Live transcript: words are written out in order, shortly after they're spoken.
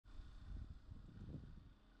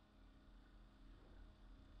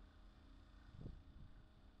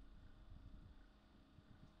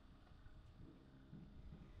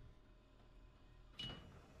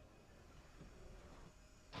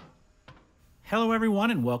Hello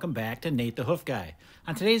everyone and welcome back to Nate the Hoof Guy.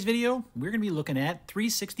 On today's video, we're going to be looking at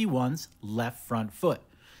 361's left front foot.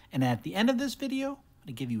 And at the end of this video, I'm going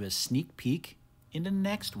to give you a sneak peek into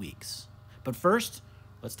next week's. But first,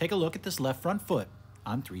 let's take a look at this left front foot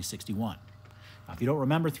on 361. Now, if you don't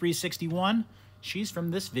remember 361, she's from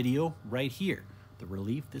this video right here. The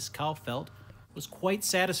relief this cow felt was quite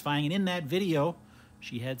satisfying, and in that video,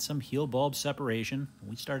 she had some heel bulb separation.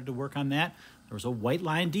 When we started to work on that, there was a white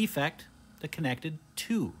line defect that connected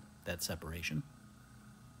to that separation.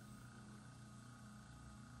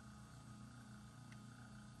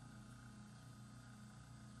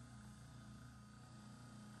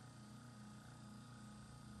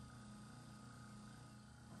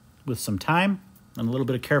 With some time and a little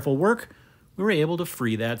bit of careful work, we were able to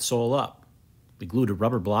free that sole up. We glued a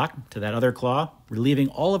rubber block to that other claw, relieving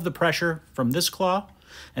all of the pressure from this claw,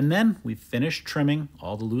 and then we finished trimming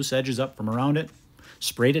all the loose edges up from around it,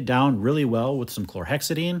 sprayed it down really well with some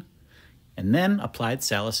chlorhexidine, and then applied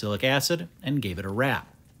salicylic acid and gave it a wrap.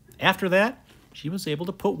 After that, she was able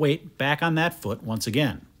to put weight back on that foot once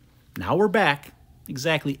again. Now we're back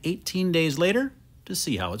exactly 18 days later to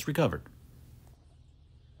see how it's recovered.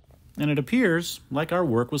 And it appears like our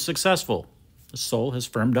work was successful. The sole has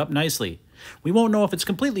firmed up nicely. We won't know if it's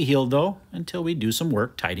completely healed though until we do some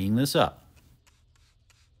work tidying this up.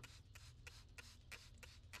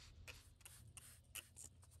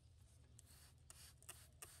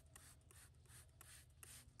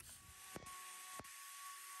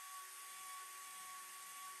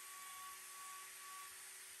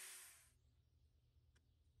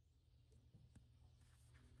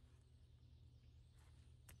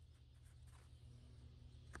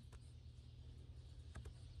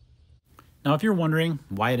 Now, if you're wondering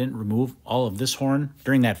why I didn't remove all of this horn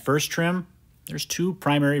during that first trim, there's two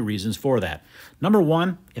primary reasons for that. Number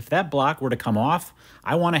one, if that block were to come off,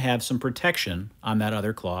 I want to have some protection on that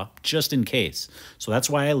other claw just in case. So that's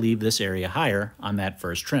why I leave this area higher on that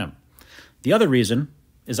first trim. The other reason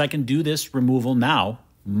is I can do this removal now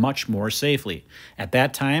much more safely. At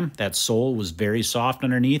that time, that sole was very soft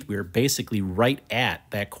underneath. We were basically right at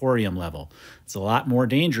that corium level. It's a lot more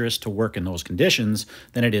dangerous to work in those conditions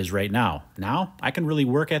than it is right now. Now, I can really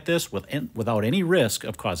work at this without any risk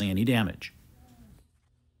of causing any damage.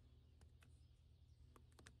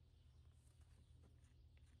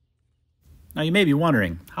 Now, you may be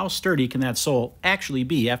wondering, how sturdy can that sole actually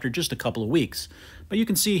be after just a couple of weeks? But you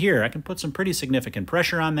can see here, I can put some pretty significant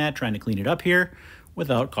pressure on that, trying to clean it up here,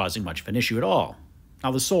 without causing much of an issue at all.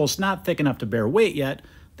 Now, the sole's not thick enough to bear weight yet.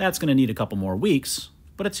 That's going to need a couple more weeks,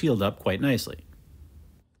 but it's healed up quite nicely.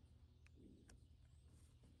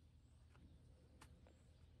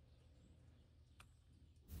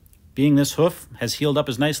 Being this hoof has healed up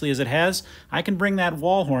as nicely as it has, I can bring that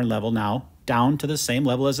wall horn level now down to the same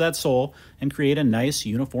level as that sole and create a nice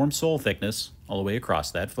uniform sole thickness all the way across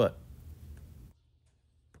that foot.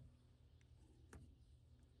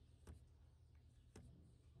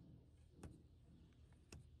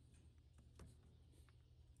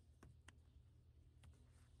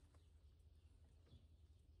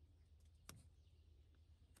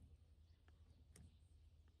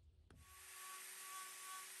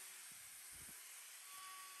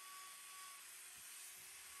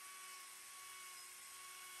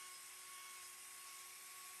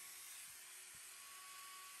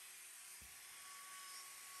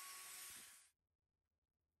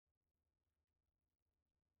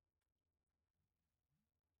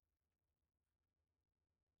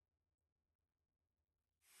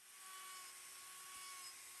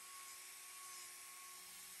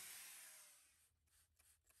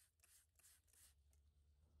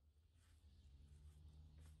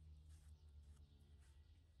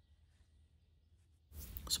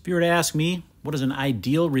 So if you were to ask me, what is an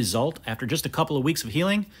ideal result after just a couple of weeks of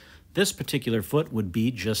healing? This particular foot would be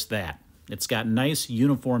just that. It's got nice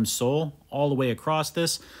uniform sole all the way across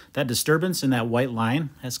this. That disturbance in that white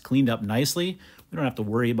line has cleaned up nicely. We don't have to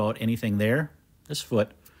worry about anything there. This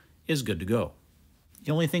foot is good to go.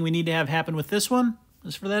 The only thing we need to have happen with this one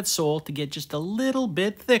is for that sole to get just a little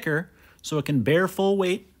bit thicker so it can bear full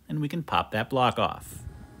weight and we can pop that block off.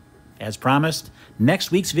 As promised, next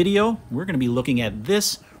week's video, we're going to be looking at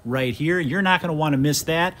this right here. You're not going to want to miss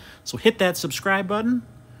that, so hit that subscribe button.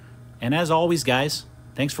 And as always, guys,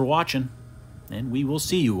 thanks for watching, and we will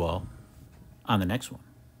see you all on the next one.